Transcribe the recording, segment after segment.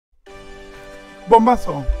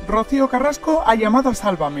Bombazo. Rocío Carrasco ha llamado a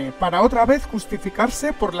Sálvame para otra vez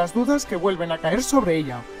justificarse por las dudas que vuelven a caer sobre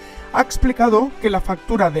ella. Ha explicado que la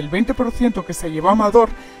factura del 20% que se llevó Amador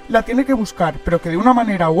la tiene que buscar, pero que de una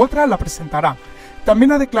manera u otra la presentará.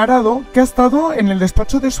 También ha declarado que ha estado en el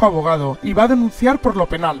despacho de su abogado y va a denunciar por lo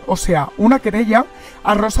penal, o sea, una querella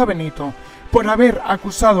a Rosa Benito, por haber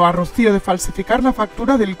acusado a Rocío de falsificar la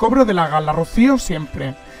factura del cobro de la gala Rocío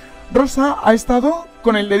Siempre. Rosa ha estado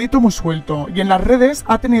con el dedito muy suelto y en las redes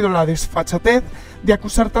ha tenido la desfachatez de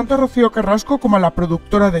acusar tanto a Rocío Carrasco como a la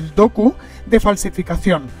productora del docu de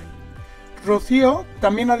falsificación. Rocío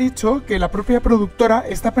también ha dicho que la propia productora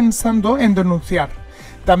está pensando en denunciar,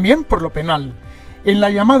 también por lo penal. En la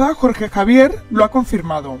llamada, Jorge Javier lo ha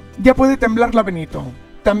confirmado. Ya puede temblar la Benito.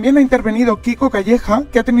 También ha intervenido Kiko Calleja,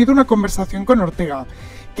 que ha tenido una conversación con Ortega,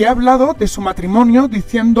 que ha hablado de su matrimonio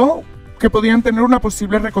diciendo que podían tener una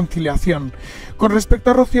posible reconciliación. Con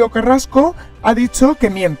respecto a Rocío Carrasco, ha dicho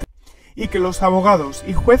que miente y que los abogados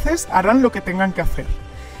y jueces harán lo que tengan que hacer.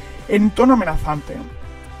 En tono amenazante.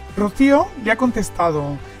 Rocío le ha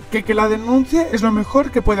contestado que la denuncie es lo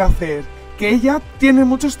mejor que puede hacer, que ella tiene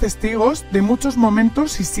muchos testigos de muchos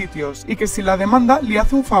momentos y sitios y que si la demanda le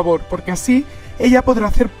hace un favor porque así ella podrá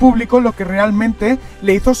hacer público lo que realmente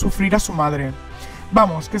le hizo sufrir a su madre.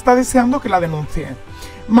 Vamos, que está deseando que la denuncie.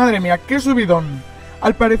 Madre mía, qué subidón.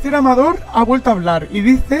 Al parecer Amador ha vuelto a hablar y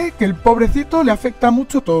dice que el pobrecito le afecta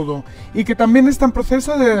mucho todo y que también está en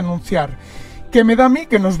proceso de denunciar, que me da a mí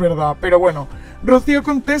que no es verdad, pero bueno. Rocío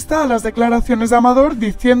contesta a las declaraciones de Amador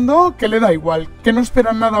diciendo que le da igual, que no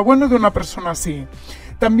esperan nada bueno de una persona así.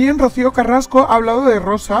 También Rocío Carrasco ha hablado de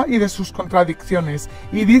Rosa y de sus contradicciones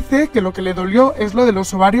y dice que lo que le dolió es lo de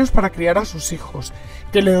los ovarios para criar a sus hijos,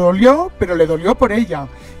 que le dolió, pero le dolió por ella,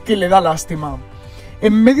 que le da lástima.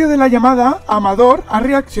 En medio de la llamada, Amador ha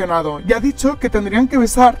reaccionado y ha dicho que tendrían que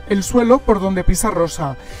besar el suelo por donde pisa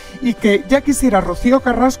Rosa y que ya quisiera Rocío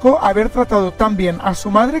Carrasco haber tratado tan bien a su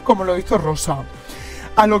madre como lo hizo Rosa.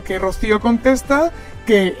 A lo que Rocío contesta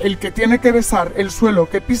que el que tiene que besar el suelo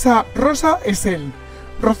que pisa Rosa es él.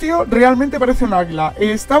 Rocío realmente parece un águila,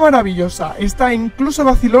 está maravillosa, está incluso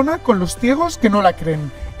vacilona con los ciegos que no la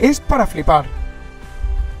creen. Es para flipar.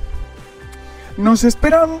 Nos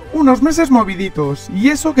esperan unos meses moviditos, y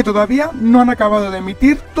eso que todavía no han acabado de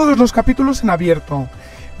emitir todos los capítulos en abierto.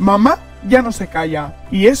 Mamá ya no se calla,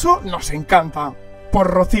 y eso nos encanta. Por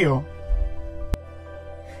Rocío.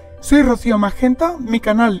 Soy Rocío Magenta, mi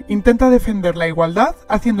canal intenta defender la igualdad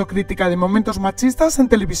haciendo crítica de momentos machistas en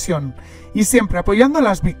televisión, y siempre apoyando a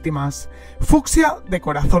las víctimas. Fucsia de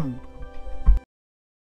corazón.